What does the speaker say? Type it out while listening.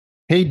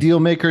Hey, deal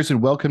makers,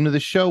 and welcome to the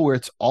show where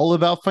it's all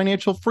about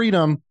financial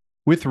freedom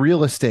with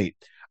real estate.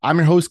 I'm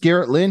your host,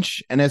 Garrett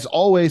Lynch, and as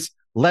always,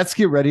 let's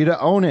get ready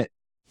to own it.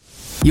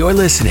 You're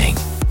listening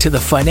to the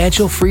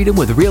Financial Freedom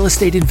with Real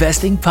Estate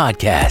Investing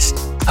podcast,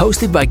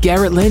 hosted by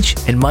Garrett Lynch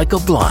and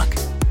Michael Blanc,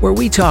 where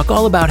we talk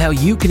all about how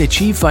you can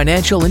achieve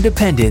financial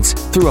independence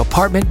through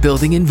apartment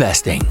building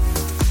investing.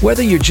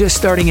 Whether you're just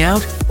starting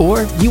out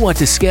or you want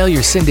to scale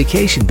your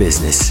syndication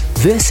business,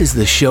 this is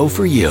the show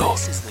for you.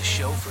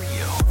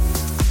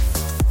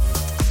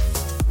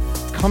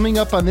 Coming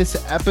up on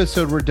this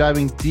episode, we're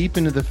diving deep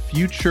into the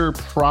future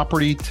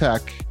property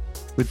tech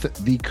with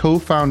the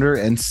co-founder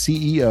and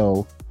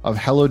CEO of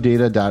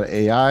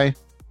HelloData.ai.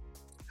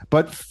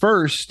 But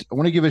first, I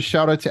want to give a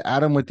shout out to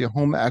Adam with the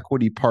Home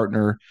Equity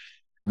Partner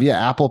via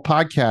Apple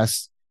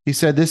Podcasts. He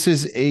said, "This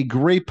is a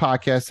great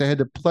podcast. I had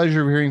the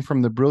pleasure of hearing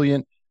from the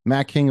brilliant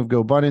Matt King of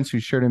GoBundance, who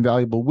shared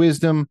invaluable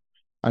wisdom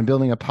on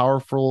building a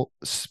powerful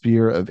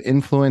sphere of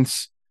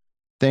influence."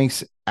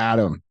 Thanks,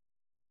 Adam.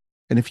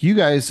 And if you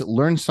guys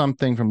learned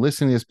something from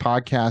listening to this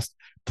podcast,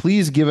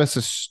 please give us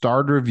a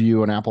starred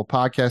review on Apple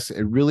Podcasts.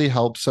 It really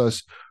helps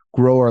us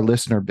grow our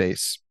listener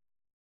base.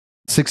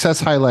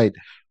 Success highlight: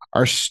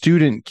 our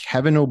student,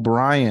 Kevin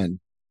O'Brien,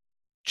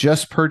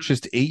 just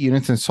purchased 8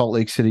 units in Salt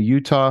Lake City,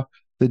 Utah.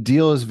 The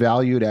deal is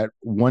valued at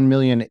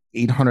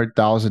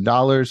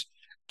 $1,800,000.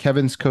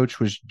 Kevin's coach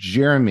was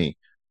Jeremy.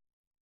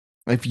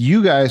 If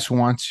you guys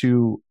want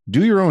to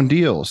do your own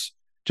deals,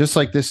 just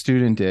like this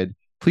student did,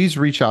 please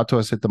reach out to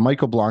us at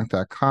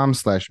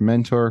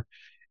themichaelblanc.com/mentor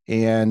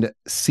and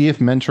see if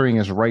mentoring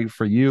is right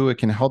for you. It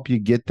can help you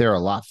get there a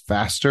lot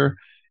faster.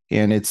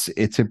 And it's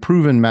a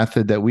proven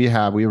method that we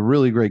have. We have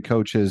really great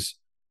coaches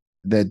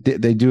that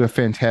they do a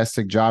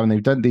fantastic job, and they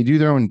do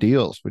their own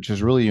deals, which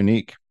is really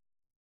unique.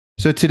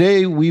 So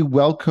today we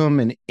welcome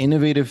an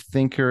innovative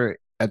thinker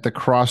at the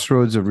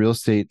crossroads of real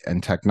estate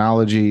and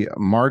technology.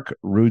 Marc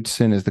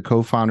Rutzen is the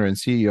co-founder and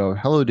CEO of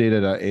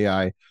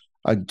HelloData.ai,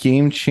 a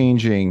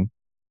game-changing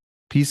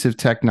piece of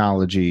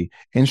technology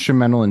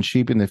instrumental in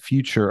shaping the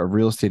future of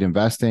real estate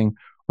investing.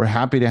 We're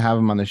happy to have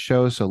him on the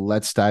show, so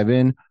let's dive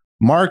in.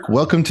 Marc,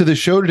 welcome to the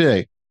show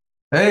today.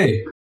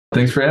 Hey,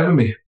 thanks for having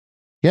me.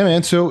 Yeah,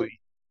 man. So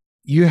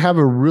you have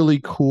a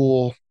really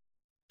cool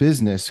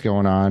business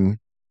going on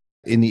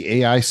in the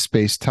AI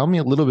space. Tell me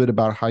a little bit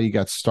about how you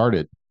got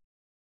started.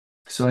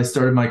 So I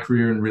started my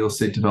career in real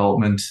estate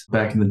development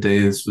back in the day.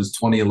 This was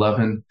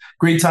 2011.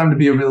 Great time to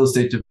be a real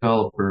estate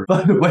developer.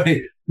 By the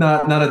way,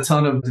 not a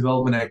ton of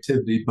development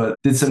activity, but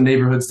did some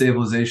neighborhood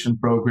stabilization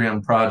program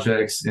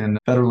projects in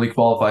federally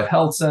qualified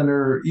health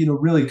center,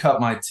 really cut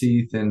my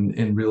teeth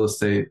in real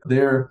estate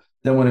there.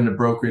 Then went into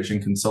brokerage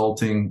and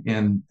consulting.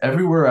 And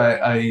everywhere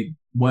I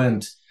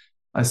went,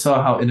 I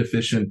saw how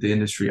inefficient the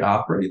industry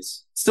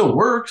operates. It still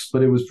works,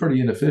 but it was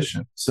pretty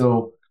inefficient.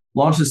 So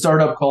launched a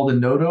startup called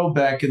Enodo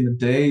back in the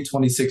day,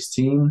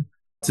 2016,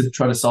 to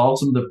try to solve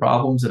some of the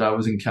problems that I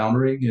was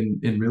encountering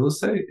in real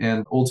estate.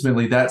 And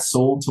ultimately that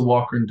sold to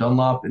Walker &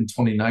 Dunlop in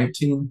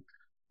 2019.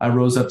 I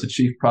rose up to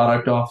chief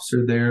product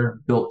officer there,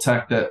 built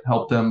tech that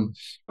helped them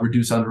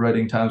reduce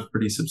underwriting times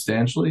pretty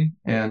substantially,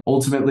 and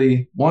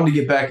ultimately wanted to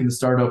get back in the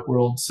startup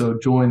world. So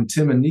joined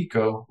Tim and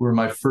Nico, who were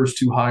my first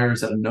 2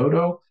 hires at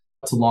Enodo,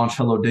 to launch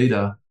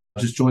HelloData.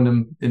 Just joined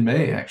them in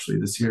May, actually,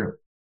 this year.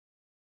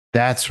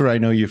 That's where I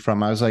know you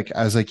from. I was like,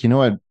 you know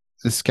what?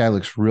 This guy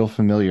looks real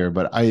familiar,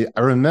 but I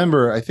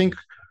remember, I think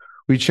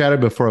we chatted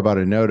before about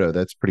Enodo.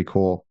 That's pretty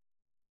cool.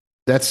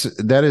 That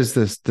is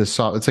it's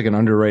like an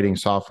underwriting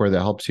software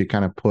that helps you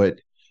kind of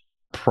put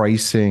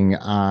pricing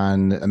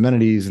on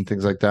amenities and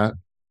things like that.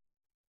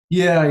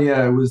 Yeah.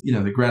 It was,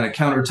 the granite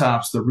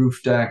countertops, the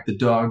roof deck, the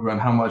dog run,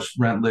 how much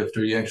rent lift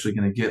are you actually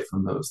going to get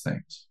from those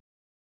things?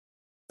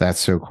 That's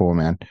so cool,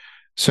 man.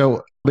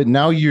 So, but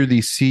now you're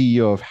the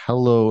CEO of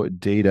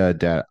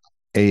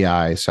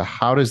HelloData.ai. So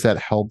how does that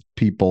help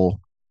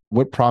people?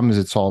 What problem is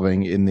it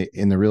solving in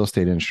the real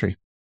estate industry?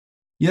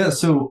 Yeah,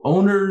 so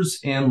owners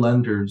and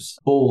lenders,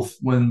 both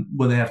when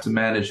they have to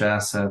manage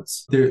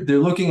assets, they're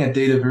looking at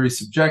data very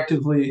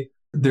subjectively.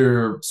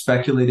 They're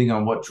speculating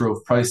on what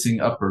drove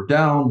pricing up or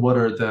down, what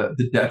are the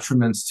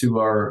detriments to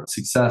our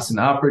success in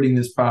operating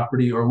this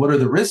property, or what are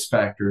the risk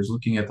factors,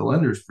 looking at the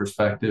lender's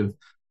perspective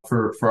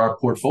for our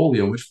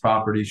portfolio, which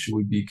property should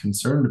we be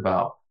concerned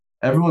about?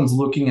 Everyone's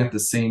looking at the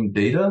same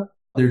data.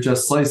 They're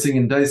just slicing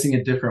and dicing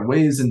it different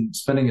ways and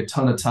spending a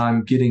ton of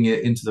time getting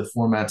it into the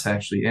format to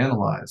actually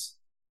analyze.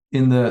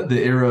 In the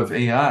era of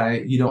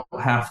AI, you don't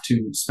have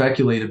to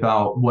speculate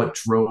about what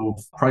drove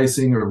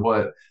pricing or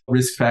what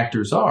risk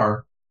factors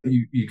are.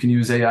 You can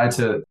use AI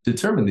to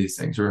determine these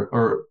things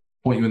or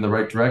point you in the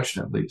right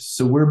direction, at least.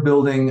 So we're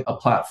building a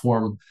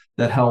platform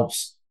that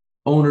helps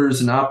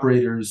owners and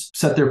operators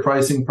set their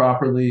pricing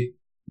properly,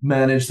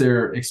 manage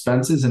their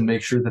expenses, and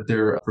make sure that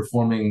they're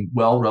performing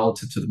well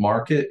relative to the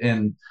market,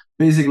 and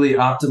basically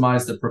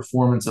optimize the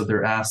performance of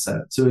their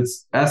asset. So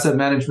it's asset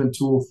management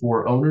tool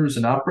for owners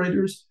and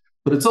operators,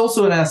 but it's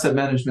also an asset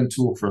management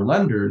tool for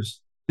lenders,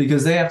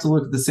 because they have to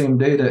look at the same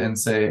data and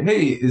say,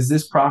 hey, is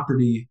this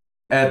property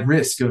at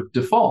risk of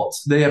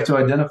defaults. They have to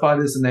identify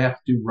this and they have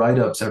to do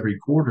write-ups every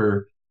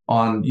quarter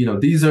on,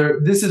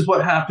 this is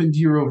what happened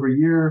year over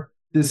year.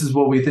 This is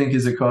what we think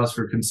is a cause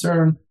for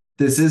concern.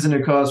 This isn't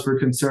a cause for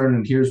concern,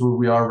 and here's where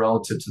we are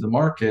relative to the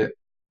market.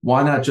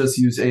 Why not just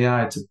use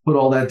AI to put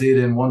all that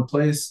data in one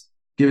place,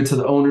 give it to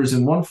the owners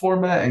in one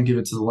format, and give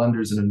it to the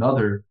lenders in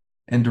another,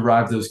 and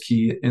derive those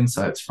key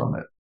insights from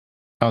it?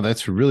 Oh,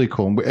 that's really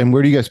cool. And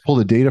where do you guys pull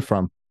the data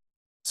from?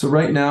 So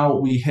right now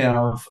we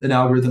have an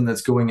algorithm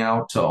that's going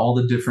out to all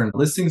the different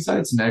listing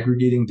sites and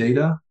aggregating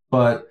data,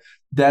 but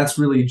that's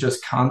really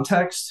just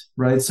context,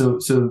 right? So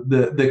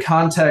the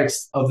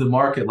context of the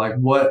market, like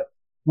what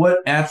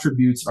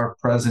attributes are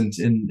present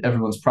in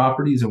everyone's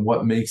properties and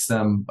what makes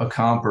them a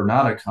comp or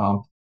not a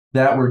comp,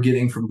 that we're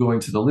getting from going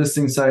to the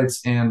listing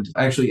sites and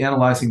actually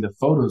analyzing the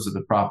photos of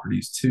the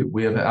properties too.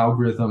 We have an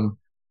algorithm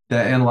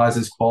that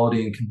analyzes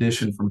quality and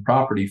condition from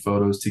property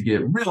photos to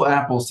get real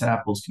apples to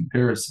apples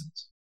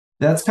comparisons.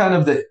 That's kind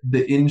of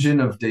the engine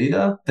of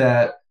data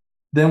that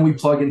then we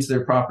plug into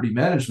their property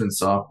management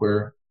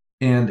software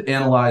and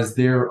analyze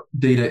their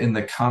data in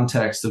the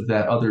context of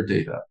that other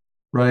data,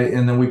 right?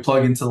 And then we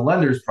plug into the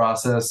lender's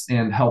process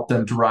and help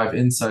them derive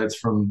insights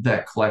from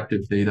that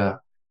collective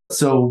data.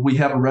 So we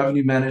have a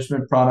revenue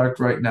management product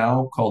right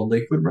now called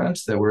Liquid Rent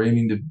that we're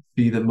aiming to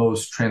be the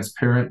most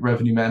transparent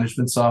revenue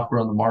management software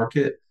on the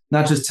market,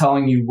 not just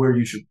telling you where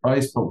you should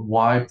price, but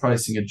why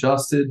pricing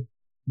adjusted,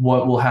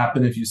 what will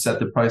happen if you set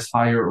the price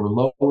higher or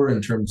lower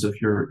in terms of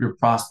your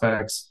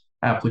prospects,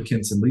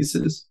 applicants, and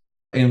leases.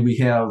 And we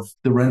have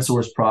the Rent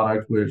Source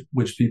product,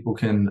 which people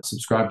can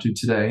subscribe to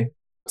today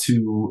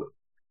to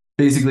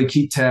basically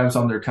keep tabs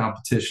on their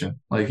competition.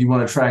 Like you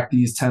want to track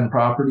these 10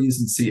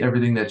 properties and see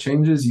everything that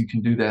changes, you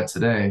can do that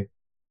today.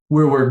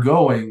 Where we're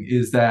going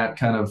is that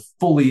kind of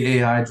fully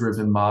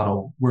AI-driven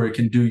model where it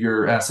can do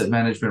your asset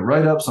management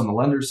write-ups on the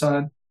lender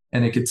side,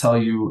 and it could tell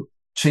you,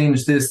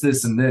 change this,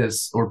 this, and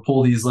this, or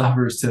pull these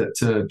levers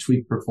to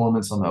tweak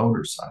performance on the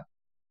owner side.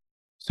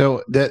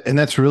 So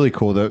that's really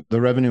cool.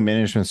 The revenue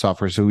management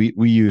software. So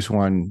we use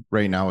one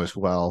right now as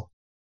well.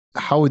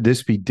 How would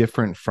this be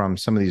different from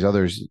some of these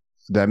others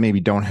that maybe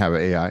don't have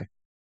AI?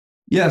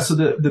 Yeah, so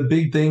the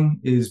big thing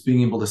is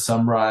being able to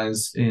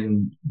summarize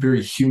in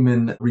very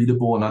human,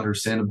 readable, and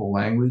understandable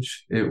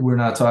language. We're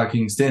not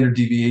talking standard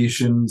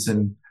deviations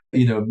and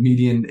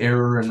median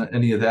error and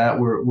any of that.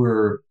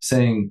 We're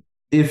saying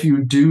if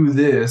you do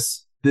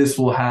this, this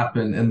will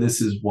happen, and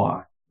this is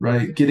why.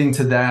 Right? Getting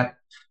to that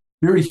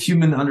very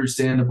human,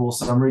 understandable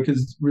summary,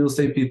 because real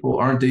estate people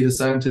aren't data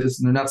scientists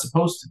and they're not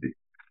supposed to be.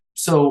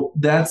 So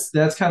that's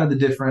kind of the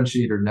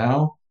differentiator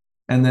now.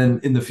 And then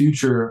in the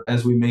future,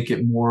 as we make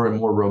it more and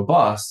more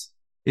robust,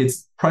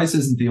 price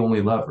isn't the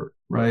only lever,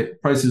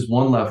 right? Price is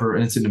one lever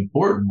and it's an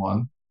important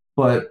one.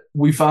 But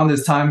we found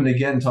this time and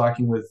again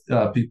talking with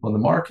people in the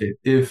market.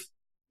 If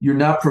you're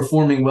not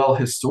performing well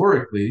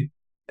historically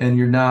and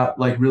you're not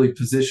like really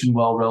positioned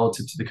well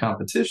relative to the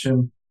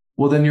competition,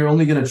 well, then you're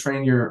only going to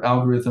train your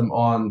algorithm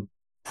on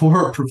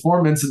poor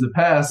performance in the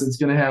past. It's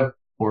going to have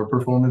poor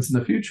performance in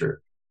the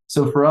future.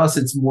 So for us,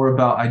 it's more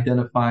about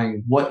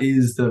identifying what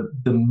is the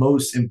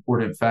most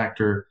important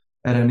factor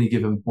at any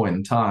given point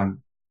in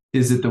time.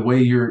 Is it the way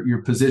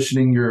you're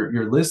positioning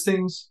your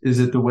listings? Is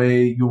it the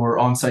way your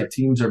on-site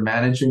teams are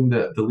managing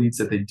the leads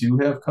that they do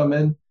have come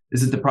in?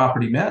 Is it the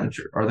property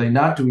manager? Are they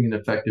not doing an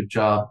effective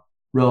job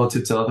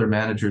relative to other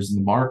managers in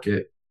the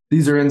market?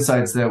 These are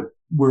insights that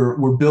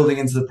we're building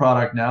into the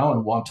product now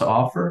and want to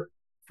offer.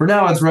 For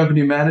now, it's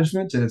revenue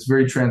management and it's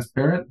very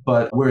transparent,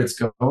 but where it's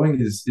going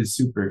is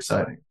super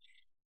exciting.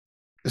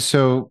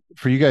 So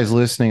for you guys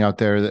listening out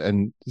there,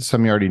 and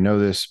some of you already know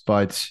this,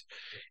 but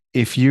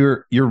if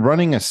you're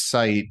running a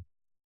site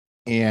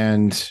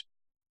and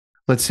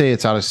let's say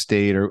it's out of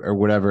state or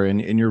whatever,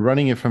 and you're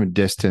running it from a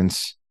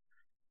distance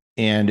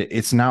and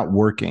it's not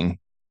working,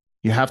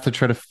 you have to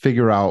try to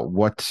figure out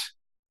what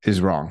is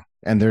wrong.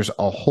 And there's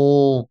a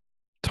whole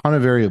ton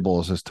of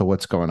variables as to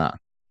what's going on.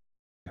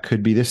 It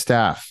could be the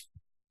staff.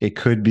 It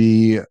could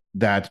be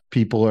that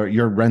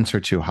your rents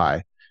are too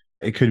high.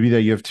 It could be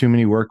that you have too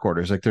many work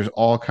orders. Like there's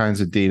all kinds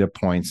of data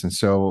points. And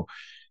so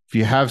if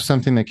you have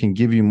something that can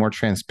give you more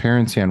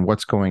transparency on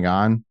what's going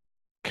on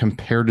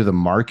compared to the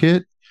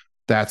market,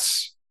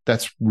 that's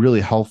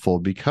really helpful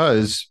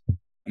because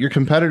your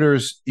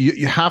competitors,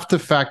 you have to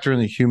factor in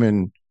the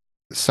human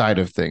side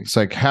of things.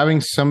 Like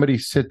having somebody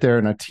sit there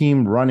and a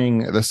team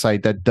running the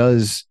site that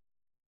does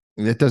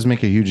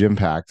make a huge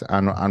impact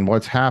on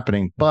what's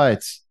happening.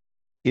 But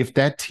if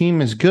that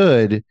team is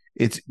good,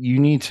 you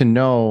need to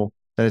know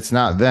that it's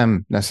not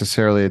them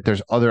necessarily, that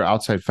there's other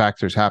outside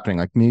factors happening.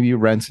 Like maybe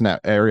rents in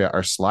that area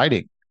are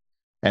sliding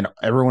and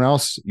everyone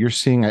else you're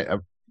seeing,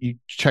 you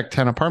check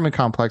 10 apartment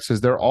complexes,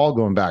 they're all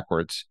going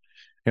backwards.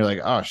 You're like,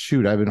 oh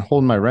shoot, I've been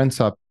holding my rents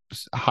up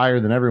higher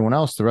than everyone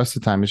else. The rest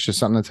of the time, it's just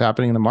something that's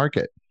happening in the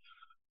market.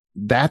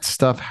 That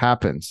stuff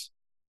happens.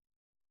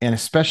 And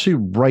especially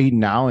right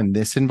now in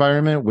this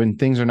environment, when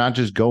things are not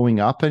just going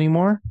up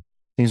anymore,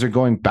 things are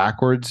going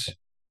backwards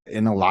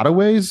in a lot of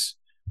ways.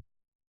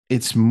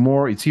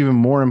 it's even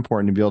more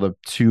important to be able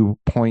to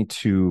point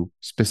to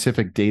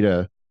specific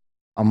data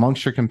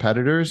amongst your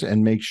competitors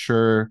and make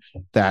sure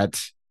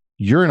that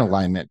you're in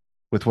alignment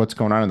with what's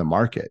going on in the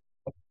market,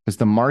 because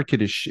the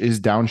market is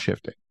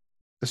downshifting.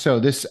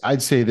 So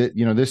I'd say that,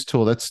 this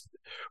tool, that's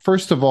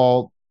first of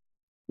all,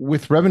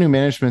 with revenue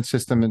management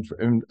system.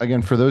 And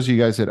again, for those of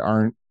you guys that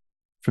aren't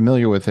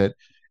familiar with it,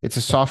 it's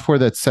a software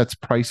that sets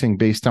pricing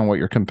based on what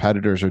your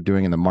competitors are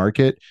doing in the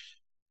market.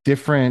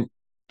 Different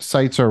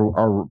sites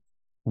are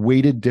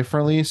weighted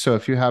differently. So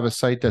if you have a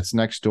site that's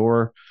next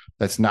door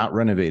that's not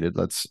renovated,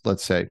 let's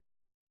say,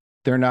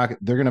 they're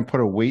going to put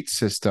a weight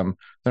system.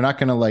 They're not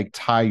going to like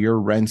tie your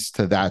rents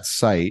to that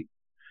site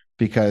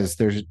because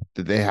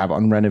they have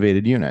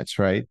unrenovated units,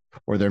 right?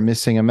 Or they're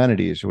missing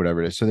amenities or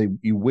whatever it is. So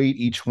you weight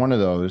each one of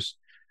those,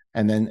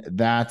 and then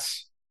that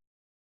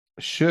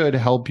should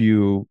help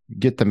you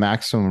get the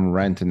maximum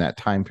rent in that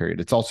time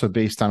period. It's also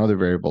based on other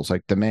variables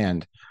like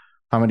demand,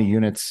 how many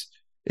units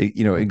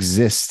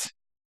exist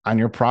on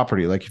your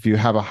property. Like if you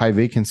have a high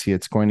vacancy,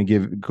 it's going to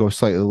go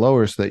slightly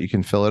lower so that you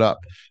can fill it up.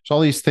 So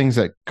all these things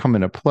that come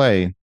into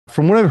play.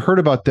 From what I've heard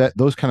about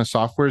those kind of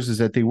softwares is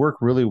that they work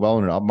really well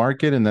in an up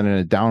market, and then in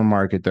a down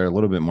market, they're a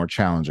little bit more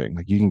challenging.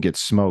 Like you can get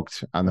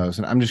smoked on those.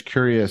 And I'm just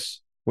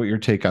curious what your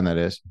take on that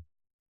is.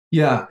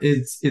 Yeah,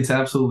 it's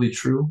absolutely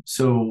true.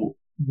 So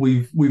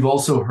we've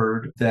also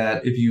heard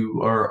that if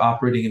you are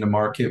operating in a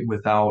market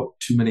without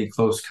too many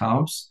close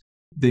comps,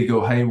 they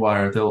go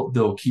haywire.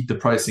 They'll keep the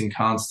pricing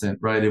constant,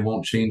 right? It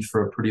won't change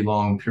for a pretty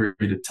long period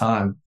of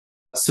time.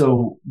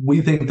 So we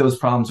think those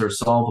problems are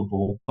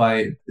solvable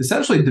by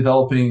essentially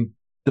developing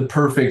the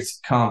perfect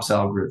comps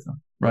algorithm,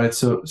 right?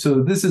 So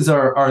this is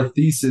our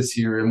thesis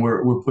here, and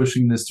we're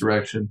pushing this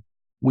direction.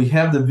 We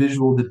have the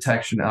visual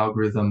detection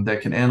algorithm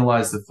that can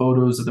analyze the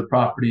photos of the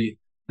property,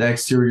 the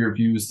exterior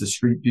views, the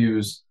street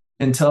views,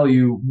 and tell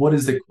you what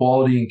is the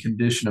quality and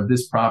condition of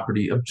this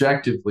property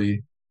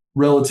objectively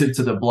relative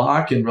to the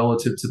block and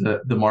relative to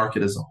the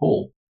market as a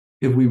whole.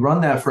 If we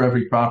run that for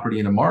every property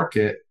in a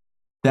market,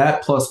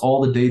 that plus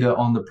all the data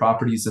on the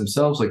properties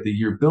themselves, like the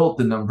year built,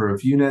 the number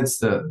of units,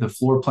 the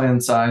floor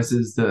plan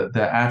sizes,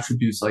 the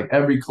attributes, like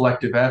every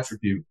collective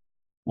attribute.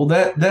 Well,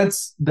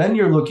 that's then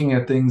you're looking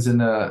at things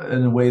in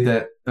a way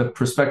that a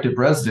prospective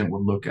resident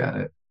would look at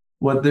it.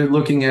 What they're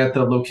looking at,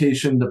 the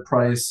location, the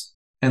price,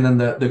 and then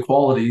the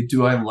quality.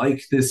 Do I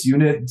like this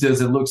unit?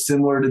 Does it look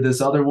similar to this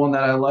other one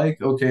that I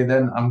like? Okay,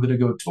 then I'm going to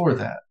go toward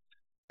that.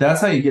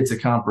 That's how you get to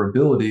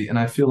comparability. And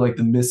I feel like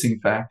the missing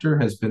factor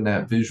has been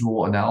that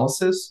visual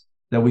analysis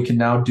that we can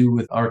now do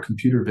with our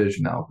computer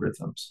vision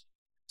algorithms.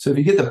 So if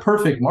you get the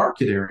perfect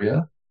market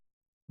area,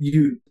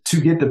 you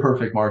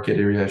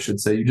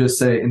just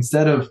say,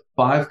 instead of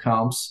 5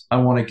 comps, I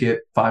want to get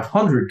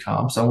 500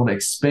 comps. I want to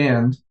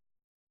expand,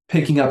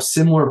 picking up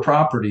similar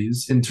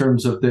properties in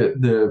terms of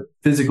the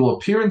physical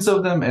appearance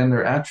of them and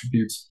their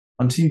attributes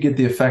until you get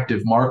the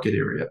effective market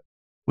area.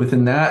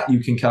 Within that, you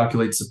can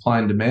calculate supply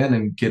and demand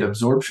and get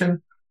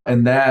absorption.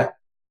 And that,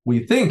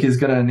 we think, is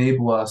going to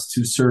enable us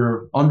to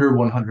serve under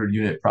 100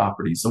 unit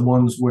properties. The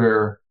ones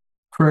where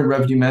current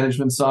revenue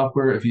management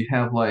software, if you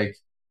have like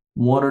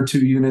 1 or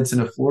 2 units in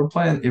a floor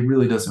plan, it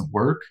really doesn't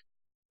work.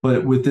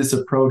 But with this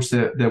approach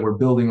that we're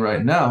building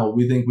right now,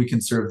 we think we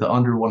can serve the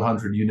under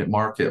 100 unit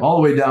market all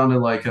the way down to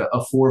like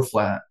a 4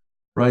 flat,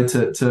 right?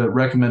 To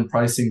recommend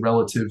pricing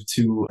relative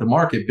to the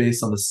market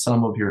based on the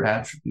sum of your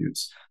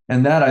attributes.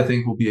 And that, I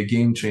think, will be a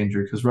game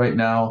changer, because right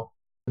now,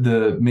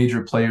 the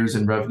major players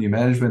in revenue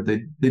management,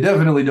 they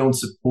definitely don't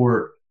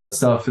support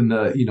stuff in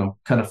the,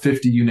 kind of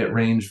 50 unit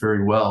range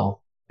very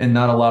well, and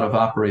not a lot of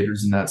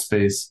operators in that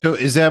space. So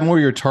is that more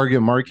your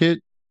target market?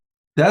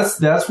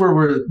 That's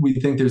where we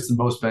think there's the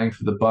most bang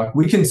for the buck.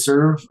 We can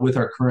serve with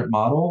our current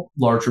model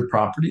larger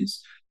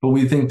properties, but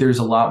we think there's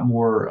a lot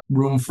more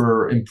room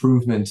for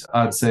improvement,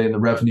 I'd say, in the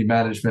revenue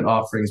management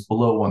offerings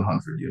below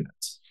 100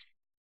 units.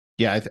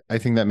 Yeah, I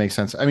think that makes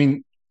sense. I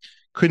mean,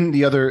 couldn't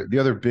the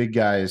other big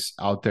guys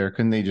out there,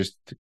 couldn't they just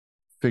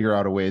figure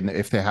out a way,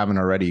 if they haven't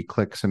already,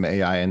 click some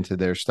AI into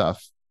their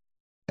stuff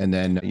and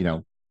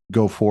then,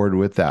 go forward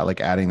with that,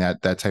 like adding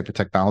that type of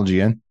technology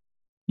in?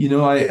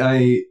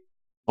 I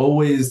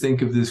always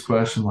think of this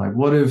question, like,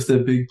 what if the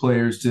big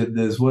players did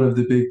this? What if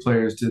the big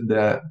players did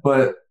that?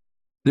 But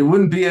there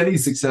wouldn't be any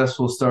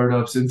successful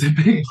startups if the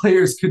big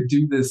players could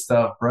do this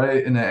stuff,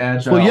 right? In an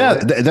agile way. Well, yeah,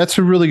 that's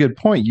a really good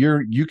point.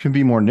 You can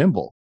be more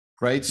nimble,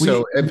 right?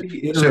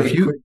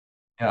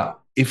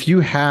 If you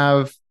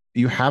have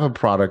a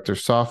product or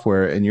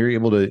software and you're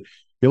able to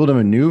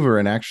maneuver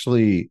and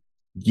actually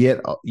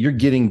you're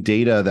getting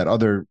data that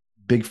other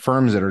big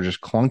firms that are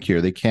just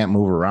clunkier, they can't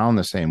move around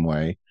the same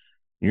way.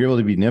 You're able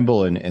to be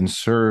nimble and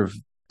serve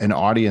an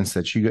audience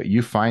that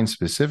you find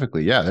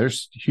specifically. Yeah,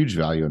 there's huge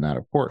value in that,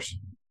 of course.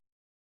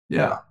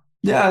 Yeah.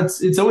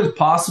 It's always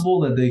possible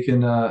that they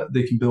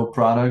can build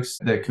products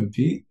that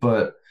compete,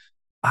 but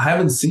I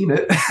haven't seen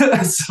it.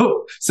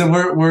 so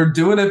we're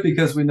doing it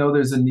because we know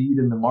there's a need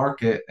in the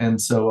market,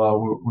 and so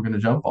we're going to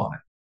jump on it.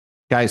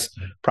 Guys,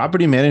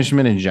 property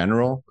management in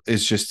general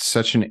is just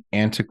such an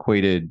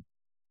antiquated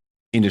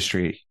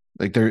industry.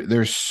 Like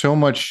there's so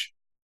much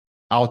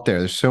out there.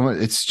 There's so much,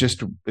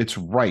 it's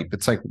ripe.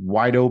 It's like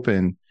wide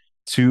open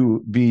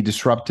to be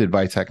disrupted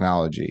by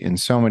technology in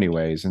so many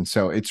ways. And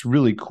so it's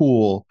really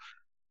cool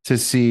to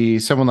see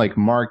someone like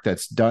Marc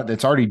that's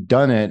already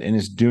done it and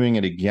is doing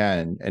it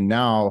again. And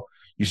now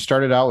you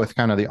started out with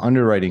kind of the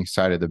underwriting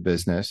side of the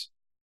business,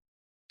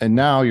 and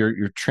now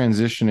you're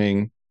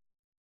transitioning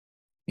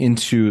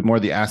into more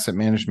the asset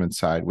management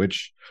side,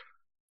 which,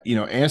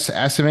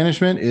 asset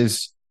management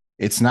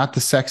it's not the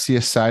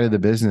sexiest side of the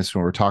business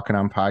when we're talking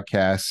on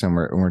podcasts and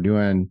we're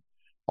doing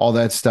all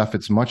that stuff.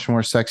 It's much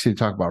more sexy to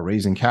talk about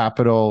raising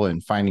capital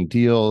and finding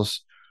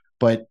deals,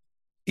 but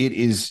it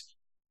is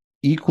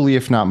equally,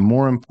 if not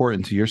more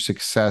important to your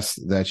success,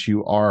 that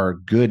you are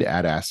good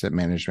at asset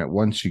management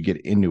once you get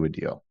into a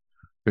deal.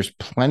 There's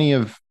plenty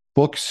of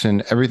books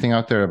and everything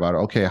out there about,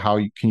 okay, how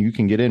you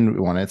can get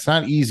into one. It's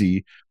not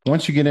easy.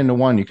 Once you get into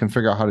one, you can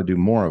figure out how to do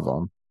more of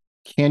them.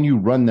 Can you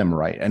run them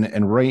right?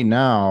 And right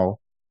now,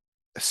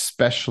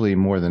 especially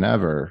more than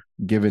ever,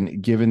 given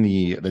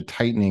the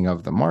tightening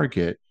of the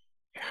market,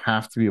 you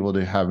have to be able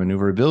to have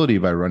maneuverability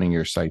by running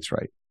your sites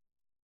right.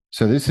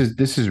 So this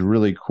is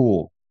really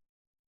cool.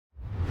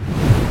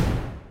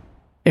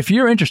 If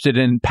you're interested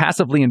in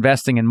passively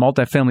investing in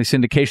multifamily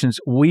syndications,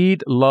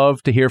 we'd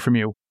love to hear from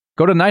you.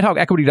 Go to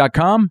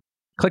nighthawkequity.com,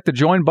 click the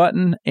join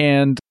button,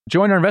 and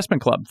join our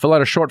investment club. Fill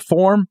out a short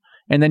form,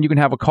 and then you can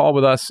have a call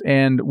with us,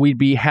 and we'd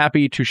be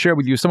happy to share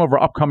with you some of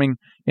our upcoming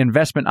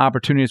investment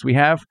opportunities we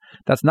have.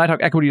 That's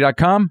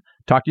nighthawkequity.com.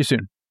 Talk to you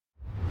soon.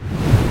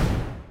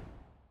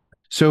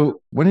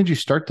 So when did you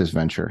start this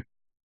venture?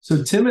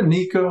 So Tim and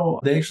Nico,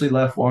 they actually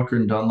left Walker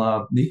 &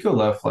 Dunlop. Nico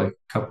left like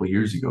a couple of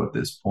years ago at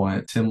this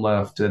point. Tim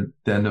left at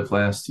the end of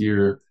last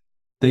year.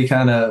 They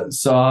kind of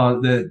saw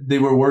that they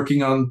were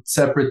working on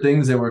separate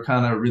things that were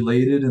kind of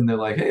related, and they're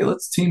like, hey,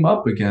 let's team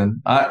up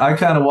again. I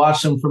kind of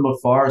watched them from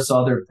afar,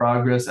 saw their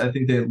progress. I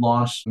think they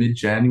launched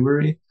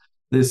mid-January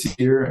this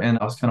year, and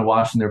I was kind of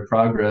watching their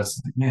progress.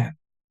 Like, man,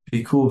 it'd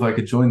be cool if I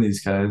could join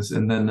these guys.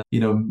 And then,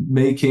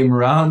 May came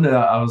around, and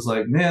I was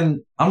like,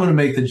 man, I'm going to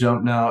make the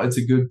jump now. It's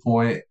a good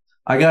point.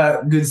 I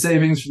got good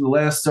savings from the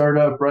last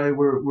startup, right?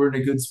 We're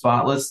in a good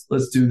spot.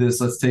 Let's do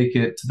this. Let's take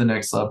it to the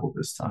next level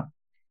this time.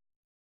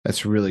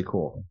 That's really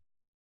cool.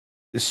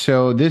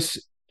 So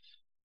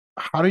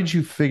how did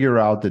you figure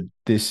out that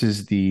this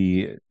is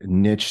the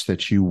niche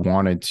that you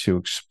wanted to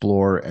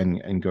explore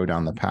and go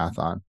down the path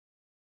on?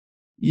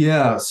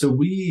 Yeah, so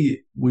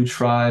we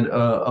tried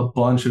a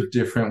bunch of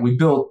we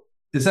built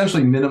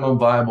essentially minimum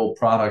viable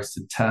products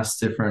to test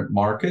different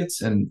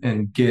markets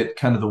and get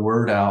kind of the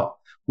word out.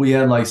 We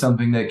had like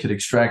something that could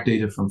extract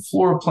data from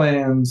floor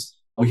plans.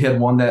 We had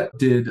one that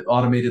did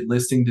automated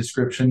listing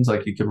descriptions,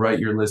 like you could write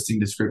your listing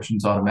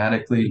descriptions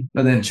automatically.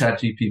 And then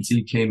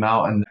ChatGPT came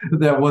out, and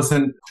that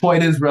wasn't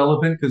quite as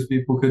relevant because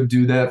people could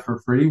do that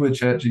for free with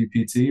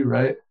ChatGPT,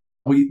 right?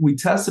 We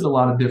tested a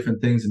lot of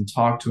different things and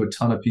talked to a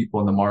ton of people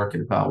in the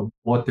market about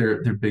what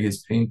their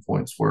biggest pain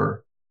points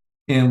were.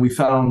 And we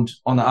found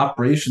on the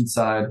operations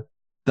side,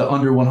 the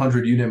under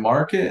 100 unit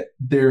market,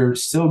 they're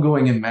still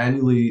going and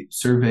manually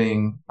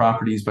surveying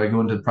properties by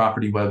going to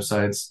property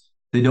websites.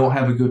 They don't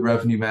have a good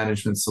revenue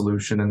management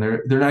solution, and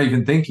they're not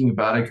even thinking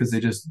about it because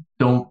they just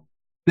don't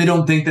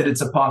think that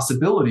it's a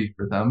possibility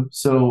for them.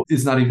 So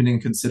it's not even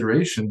in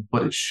consideration,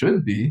 but it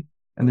should be.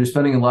 And they're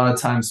spending a lot of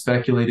time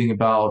speculating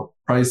about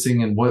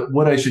pricing and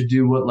what I should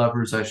do, what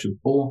levers I should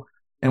pull.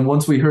 And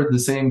once we heard the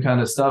same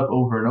kind of stuff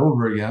over and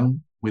over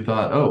again, we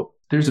thought, oh,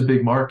 there's a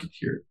big market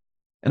here.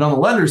 And on the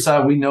lender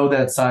side, we know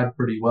that side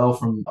pretty well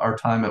from our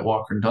time at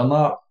Walker &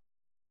 Dunlop.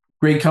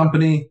 Great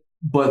company,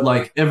 but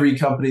like every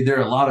company, there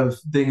are a lot of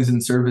things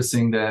in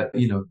servicing that,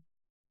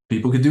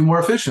 people could do more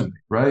efficiently,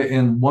 right?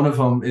 And one of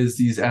them is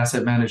these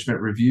asset management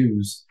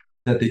reviews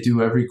that they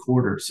do every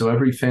quarter. So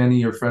every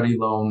Fannie or Freddie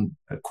loan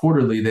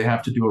quarterly, they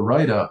have to do a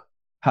write-up.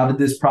 How did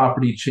this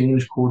property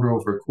change quarter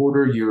over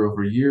quarter, year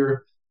over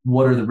year?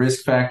 What are the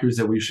risk factors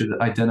that we should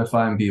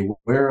identify and be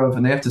aware of?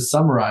 And they have to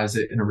summarize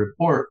it in a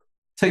report.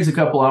 Takes a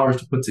couple hours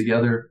to put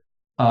together.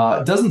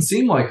 It doesn't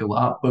seem like a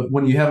lot, but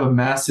when you have a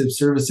massive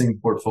servicing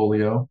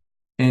portfolio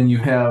and you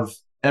have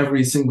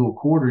every single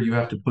quarter you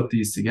have to put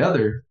these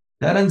together,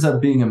 that ends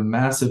up being a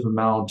massive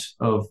amount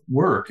of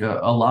work,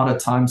 a lot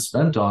of time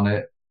spent on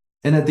it.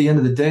 And at the end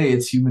of the day,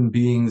 it's human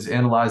beings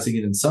analyzing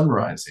it and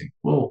summarizing.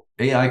 Well,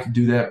 AI could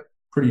do that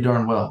pretty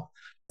darn well.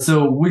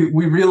 So we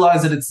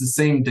realize that it's the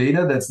same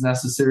data that's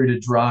necessary to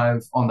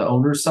drive on the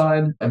owner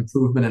side,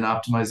 improvement and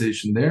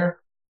optimization there.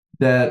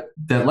 That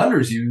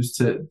lenders use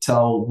to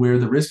tell where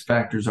the risk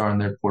factors are in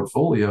their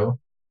portfolio.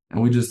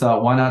 And we just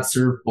thought, why not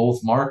serve both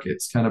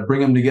markets, kind of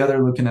bring them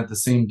together, looking at the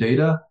same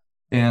data.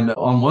 And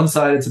on one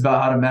side, it's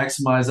about how to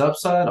maximize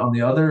upside. On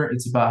the other,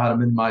 it's about how to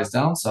minimize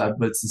downside,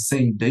 but it's the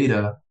same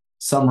data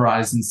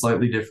summarized in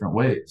slightly different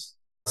ways.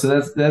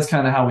 So that's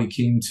kind of how we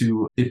came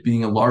to it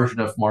being a large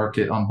enough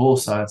market on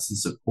both sides to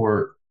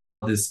support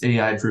this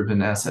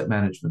AI-driven asset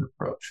management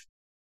approach.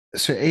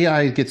 So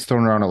AI gets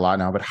thrown around a lot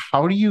now, but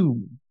how do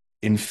you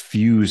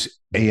infuse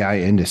AI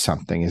into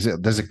something?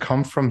 Does it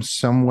come from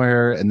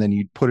somewhere and then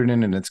you put it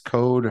in and it's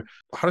code?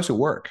 How does it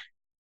work?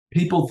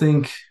 People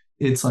think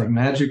it's like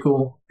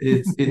magical.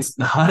 It's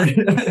not.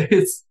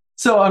 It's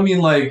so I mean,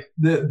 like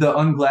the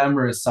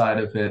unglamorous side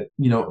of it,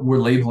 we're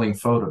labeling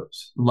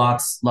photos,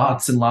 lots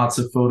and lots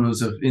of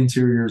photos of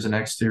interiors and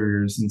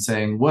exteriors, and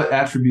saying what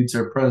attributes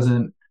are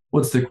present,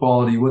 what's the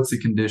quality, what's the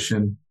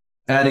condition,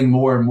 adding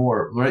more and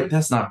more, right?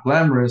 That's not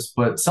glamorous,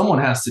 but someone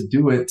has to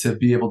do it to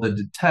be able to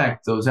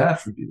detect those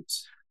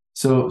attributes.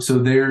 So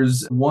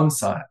there's one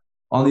side.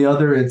 On the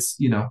other, it's,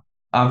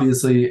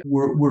 obviously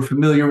we're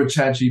familiar with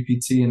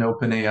ChatGPT and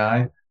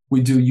OpenAI.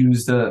 We do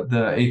use the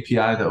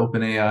API, the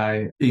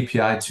OpenAI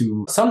API,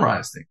 to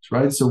summarize things,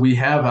 right? So we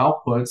have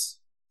outputs,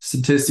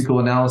 statistical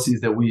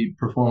analyses that we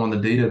perform on the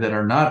data that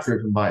are not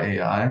driven by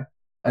AI.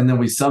 And then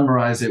we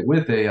summarize it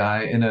with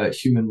AI in a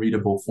human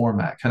readable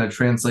format, kind of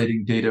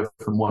translating data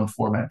from one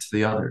format to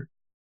the other.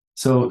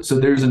 So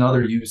there's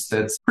another use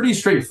that's pretty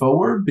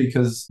straightforward,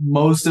 because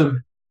most of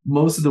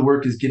the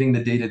work is getting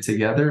the data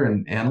together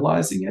and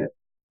analyzing it.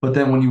 But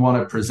then when you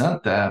want to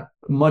present that,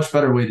 a much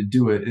better way to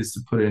do it is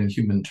to put it in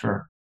human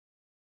terms.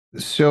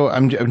 So I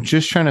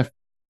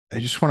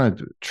just want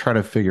to try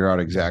to figure out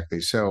exactly.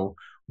 So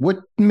what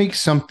makes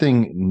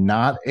something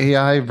not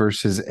AI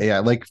versus AI?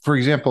 Like, for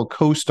example,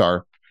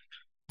 CoStar,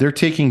 they're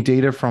taking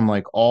data from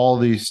like all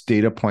these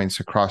data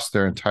points across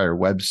their entire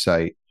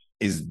website.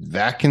 Is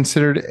that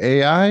considered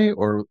AI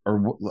or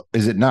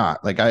is it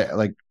not? Like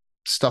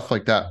stuff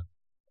like that.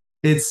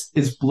 It's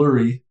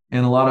blurry,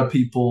 and a lot of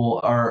people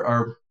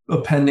are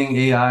appending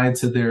AI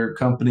to their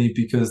company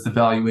because the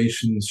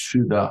valuations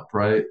shoot up,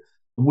 right?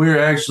 We're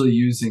actually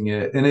using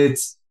it,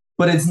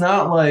 but it's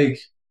not like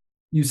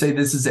you say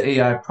this is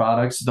AI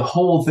products. The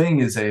whole thing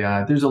is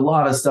AI. There's a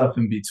lot of stuff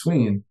in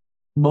between.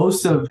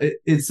 Most of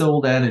it's the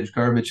old adage,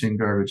 garbage in,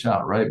 garbage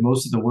out, right?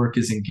 Most of the work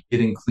is in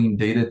getting clean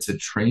data to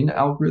train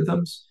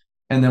algorithms.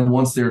 And then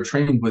once they're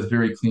trained with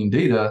very clean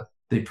data,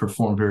 they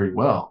perform very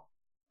well.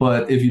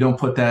 But if you don't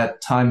put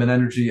that time and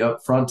energy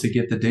up front to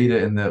get the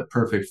data in the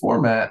perfect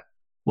format,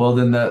 well,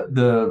 then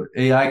the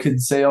AI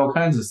could say all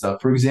kinds of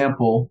stuff. For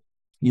example,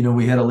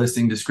 we had a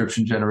listing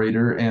description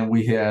generator and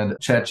we had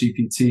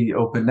ChatGPT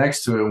open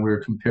next to it and we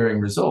were comparing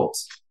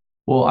results.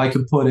 Well, I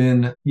could put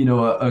in,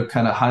 a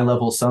kind of high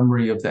level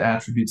summary of the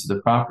attributes of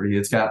the property.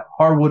 It's got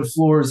hardwood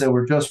floors that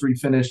were just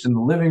refinished in the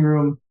living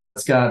room.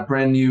 It's got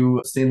brand new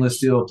stainless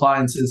steel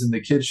appliances in the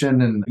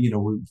kitchen, and, we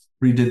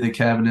redid the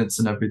cabinets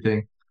and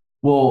everything.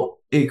 Well,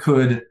 it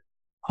could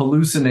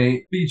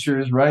hallucinate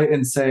features, right?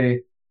 And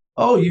say,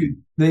 oh,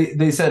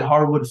 they said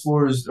hardwood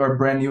floors are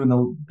brand new in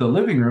the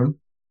living room.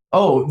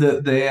 Oh,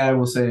 the AI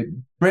will say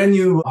brand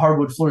new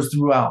hardwood floors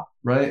throughout,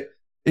 right?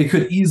 It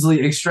could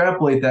easily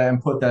extrapolate that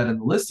and put that in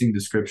the listing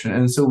description.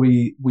 And so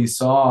we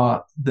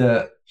saw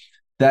that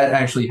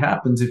actually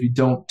happens if you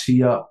don't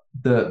tee up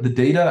the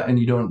data and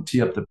you don't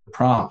tee up the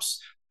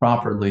prompts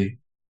properly.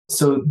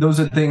 So those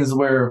are things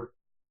where,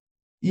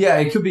 yeah,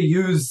 it could be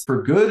used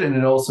for good and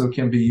it also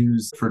can be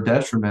used for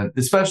detriment,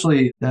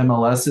 especially the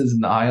MLSs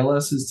and the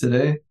ILSs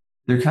today.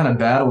 They're kind of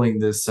battling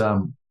this,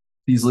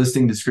 these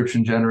listing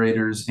description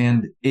generators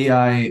and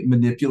AI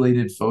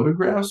manipulated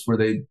photographs where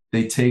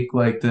they take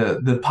like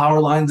the power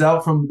lines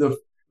out from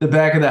the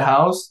back of the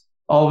house.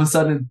 All of a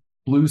sudden,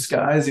 blue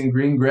skies and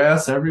green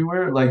grass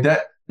everywhere. Like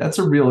that's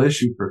a real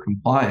issue for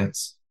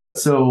compliance.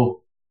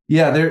 So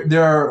yeah,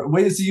 there are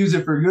ways to use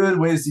it for good,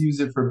 ways to use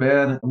it for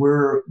bad.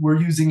 We're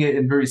using it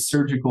in very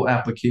surgical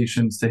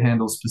applications to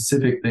handle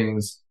specific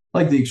things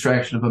like the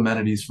extraction of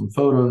amenities from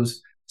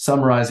photos,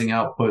 summarizing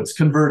outputs,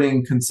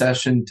 converting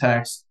concession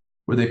text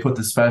where they put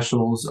the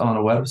specials on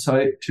a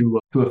website to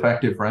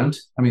effective rent.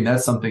 I mean,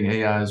 that's something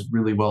AI is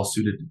really well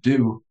suited to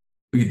do.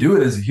 We could do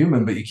it as a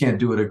human, but you can't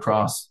do it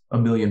across a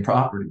million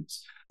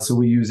properties. So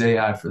we use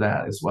AI for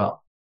that as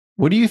well.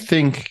 What do you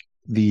think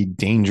the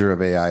danger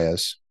of AI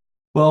is?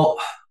 Well,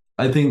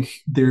 I think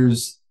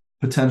there's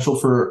potential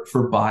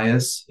for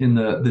bias in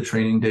the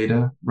training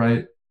data,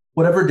 right?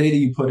 Whatever data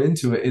you put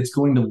into it, it's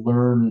going to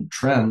learn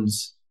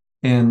trends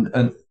and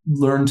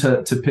learn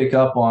to pick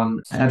up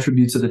on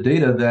attributes of the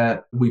data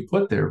that we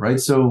put there, right?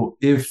 So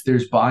if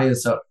there's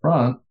bias up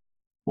front,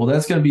 well,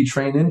 that's going to be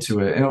trained into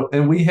it.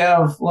 And we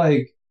have,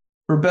 like,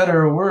 for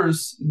better or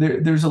worse,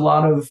 there's a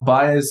lot of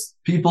biased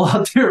people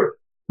out there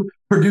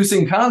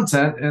producing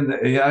content, and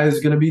the AI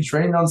is going to be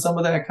trained on some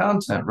of that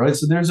content, right?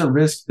 So there's a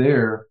risk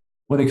there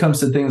when it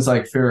comes to things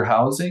like fair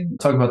housing.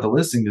 Talk about the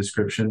listing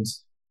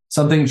descriptions.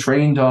 Something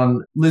trained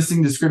on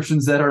listing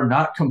descriptions that are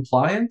not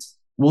compliant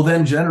will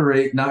then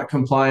generate not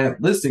compliant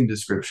listing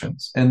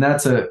descriptions. And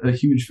that's a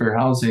huge fair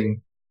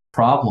housing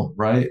problem,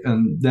 right?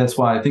 And that's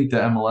why I think the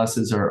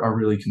MLSs are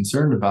really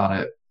concerned about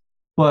it.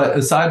 But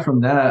aside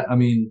from that, I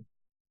mean,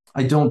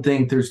 I don't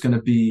think there's going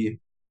to be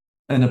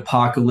an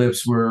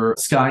apocalypse where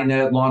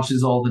Skynet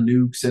launches all the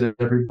nukes at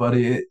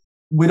everybody.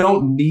 We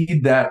don't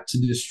need that to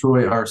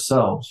destroy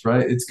ourselves,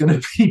 right? It's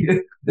going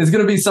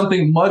to be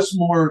something much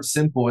more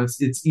simple.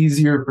 It's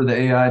easier for the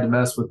AI to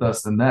mess with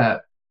us than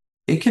that.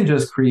 It can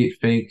just create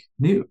fake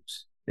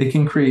news. It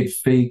can create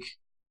fake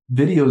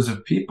videos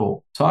of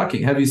people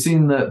talking. Have you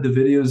seen the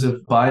videos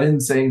of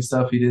Biden saying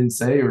stuff he didn't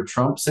say, or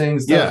Trump saying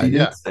stuff he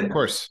didn't say? Of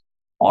course.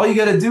 All you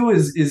got to do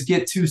is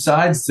get two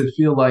sides to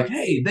feel like,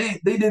 hey,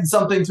 they did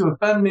something to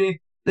offend me.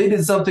 They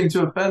did something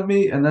to offend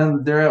me. And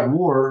then they're at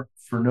war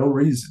for no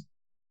reason.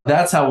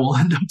 That's how we'll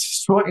end up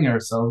destroying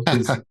ourselves,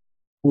 because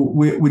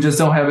we just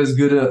don't have as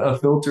good a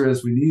filter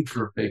as we need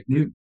for fake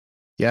news.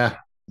 Yeah,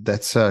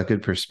 that's a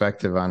good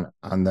perspective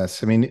on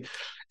this. I mean,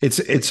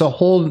 it's a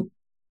whole,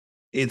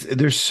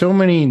 there's so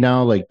many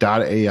now like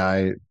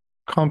 .ai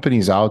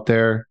companies out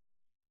there.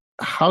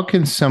 How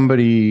can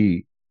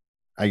somebody,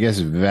 I guess,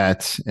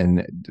 vet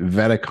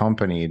a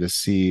company to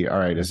see, all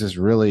right, is this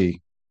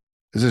really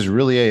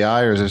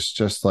AI, or is this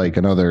just like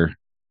another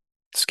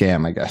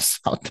scam, I guess,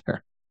 out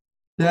there?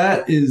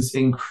 That is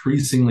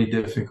increasingly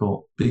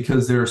difficult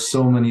because there are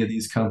so many of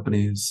these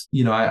companies.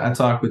 I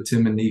talked with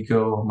Tim and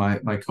Nico,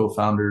 my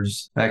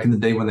co-founders, back in the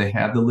day when they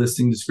had the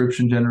listing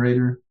description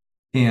generator.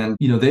 And,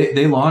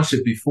 they launched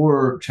it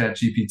before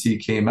ChatGPT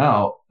came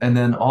out. And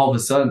then all of a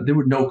sudden, there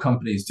were no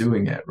companies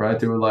doing it, right?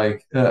 There were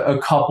like a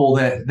couple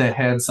that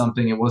had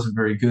something. It wasn't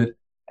very good.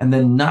 And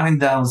then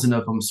 9,000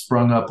 of them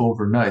sprung up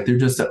overnight. They're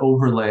just an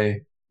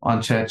overlay on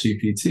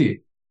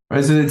ChatGPT.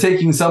 Right. So they're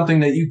taking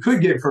something that you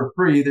could get for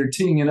free, they're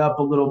teeing it up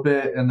a little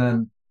bit and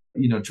then,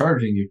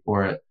 charging you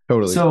for it.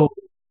 Totally. So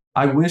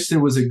I wish there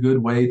was a good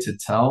way to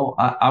tell.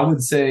 I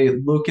would say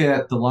look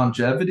at the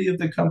longevity of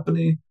the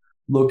company,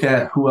 look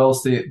at who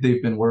else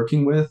they've been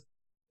working with.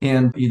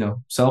 And,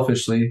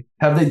 selfishly,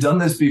 have they done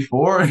this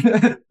before?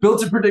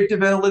 Built a predictive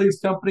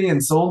analytics company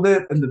and sold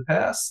it in the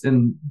past,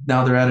 and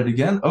now they're at it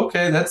again?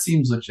 Okay, that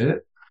seems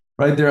legit.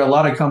 Right. There are a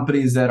lot of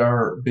companies that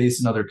are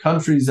based in other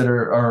countries that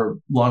are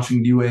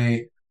launching new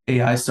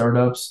AI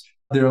startups.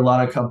 There are a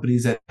lot of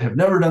companies that have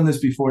never done this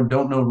before and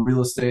don't know real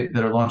estate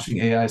that are launching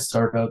AI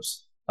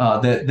startups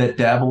that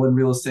dabble in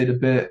real estate a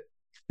bit.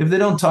 If they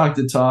don't talk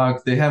the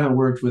talk, they haven't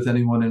worked with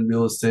anyone in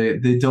real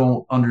estate, they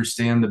don't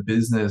understand the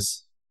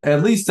business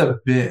at least a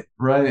bit,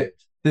 right?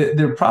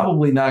 They're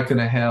probably not going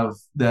to have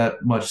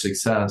that much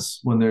success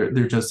when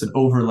they're just an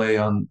overlay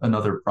on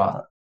another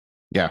product.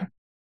 Yeah,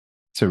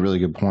 it's a really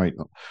good point.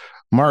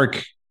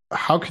 Marc,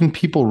 how can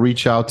people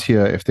reach out to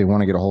you if they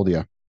want to get a hold of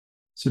you?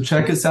 So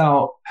check us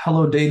out,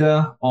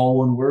 HelloData, all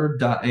one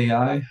word,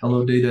 .ai.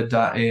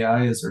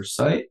 HelloData.ai is our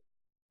site.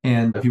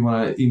 And if you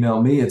want to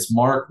email me, it's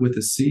Marc with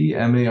a C,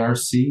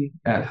 MARC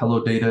at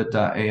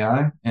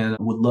HelloData.ai. And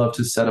would love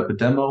to set up a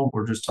demo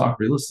or just talk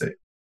real estate.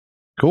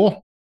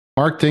 Cool.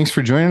 Marc, thanks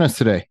for joining us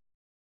today.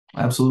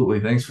 Absolutely.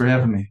 Thanks for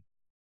having me.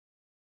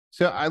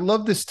 So I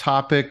love this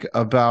topic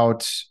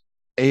about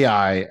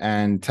AI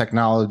and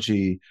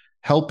technology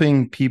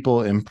helping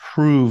people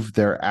improve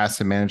their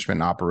asset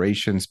management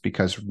operations,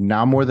 because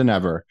now more than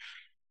ever,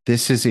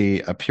 this is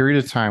a period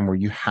of time where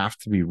you have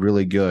to be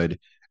really good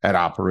at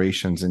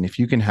operations. And if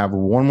you can have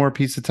one more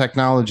piece of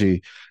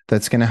technology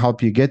that's going to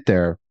help you get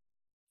there,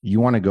 you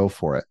want to go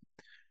for it.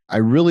 I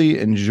really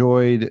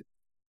enjoyed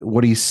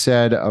what he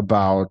said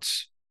about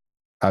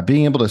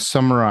being able to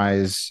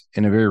summarize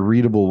in a very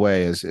readable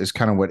way is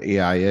kind of what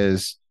AI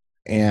is,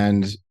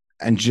 and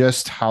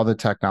just how the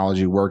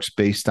technology works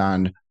based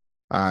on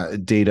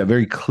data,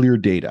 very clear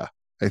data.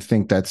 I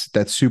think that's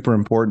super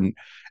important.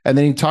 And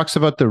then he talks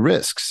about the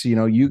risks,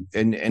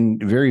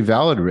 and very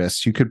valid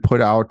risks. You could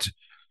put out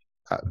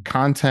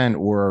content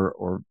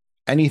or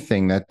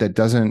anything that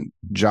doesn't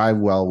jive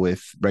well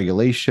with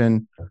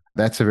regulation.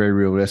 That's a very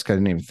real risk I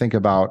didn't even think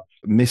about.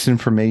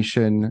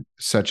 Misinformation,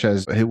 such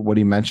as what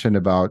he mentioned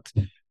about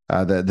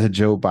the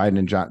Joe Biden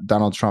and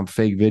Donald Trump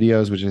fake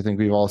videos, which I think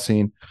we've all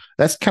seen.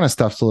 That's kind of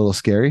stuff's a little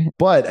scary,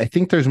 but I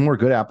think there's more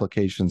good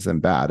applications than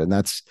bad. And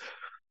that's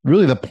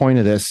really the point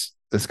of this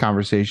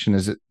conversation,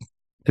 is that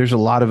there's a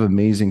lot of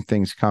amazing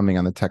things coming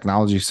on the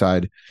technology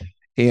side.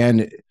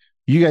 And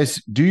you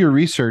guys do your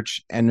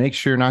research and make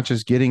sure you're not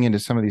just getting into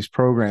some of these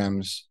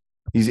programs,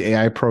 these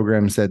AI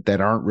programs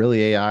that aren't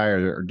really AI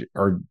or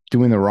are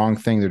doing the wrong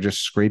thing. They're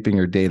just scraping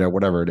your data,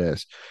 whatever it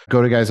is.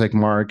 Go to guys like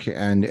Marc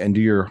and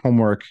do your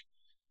homework.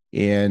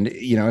 And,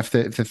 if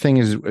the thing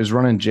is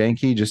running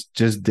janky,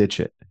 just ditch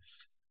it.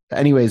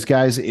 Anyways,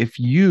 guys, if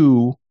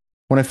you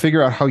want to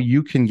figure out how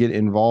you can get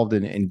involved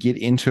and get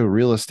into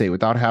real estate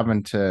without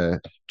having to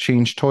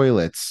change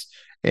toilets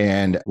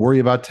and worry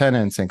about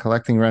tenants and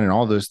collecting rent and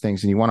all those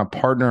things, and you want to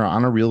partner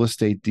on a real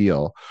estate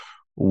deal,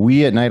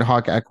 we at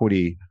Nighthawk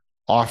Equity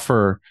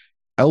offer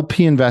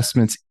LP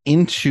investments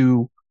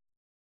into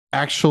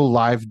actual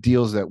live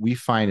deals that we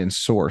find and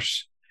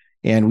source.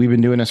 And we've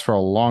been doing this for a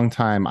long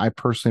time. I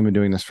personally have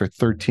been doing this for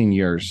 13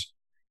 years.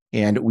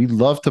 And we'd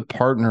love to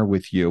partner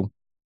with you,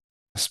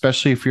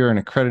 especially if you're an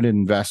accredited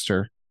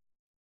investor,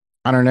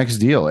 on our next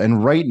deal.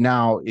 And right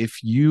now,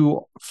 if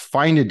you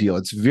find a deal,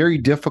 it's very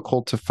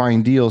difficult to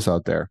find deals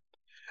out there.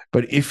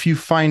 But if you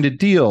find a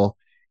deal,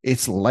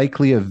 it's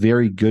likely a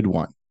very good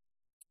one.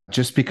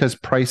 Just because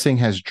pricing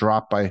has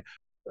dropped by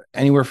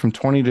anywhere from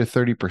 20 to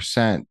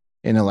 30%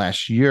 in the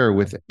last year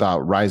without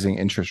rising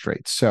interest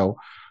rates. So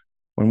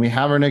when we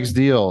have our next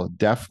deal,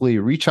 definitely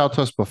reach out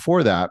to us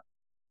before that.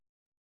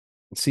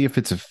 see if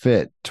it's a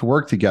fit to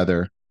work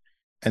together.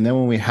 And then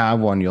when we have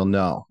one, you'll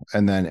know.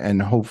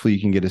 And hopefully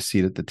you can get a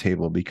seat at the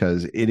table,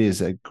 because it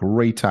is a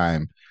great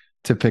time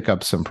to pick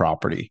up some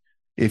property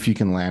if you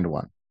can land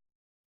one.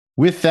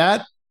 With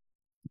that,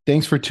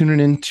 thanks for tuning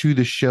in to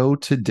the show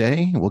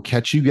today. We'll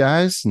catch you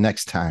guys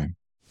next time.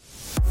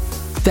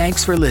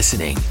 Thanks for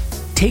listening.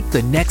 Take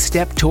the next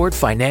step toward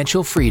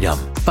financial freedom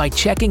by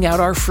checking out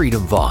our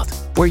Freedom Vault,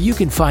 where you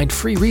can find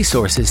free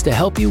resources to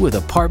help you with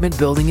apartment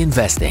building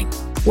investing.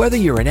 Whether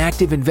you're an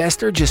active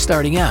investor just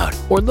starting out,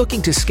 or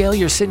looking to scale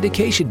your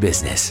syndication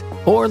business,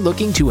 or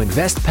looking to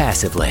invest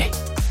passively,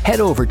 head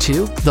over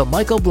to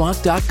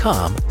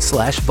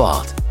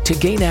themichaelblanc.com/vault to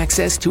gain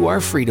access to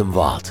our Freedom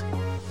Vault.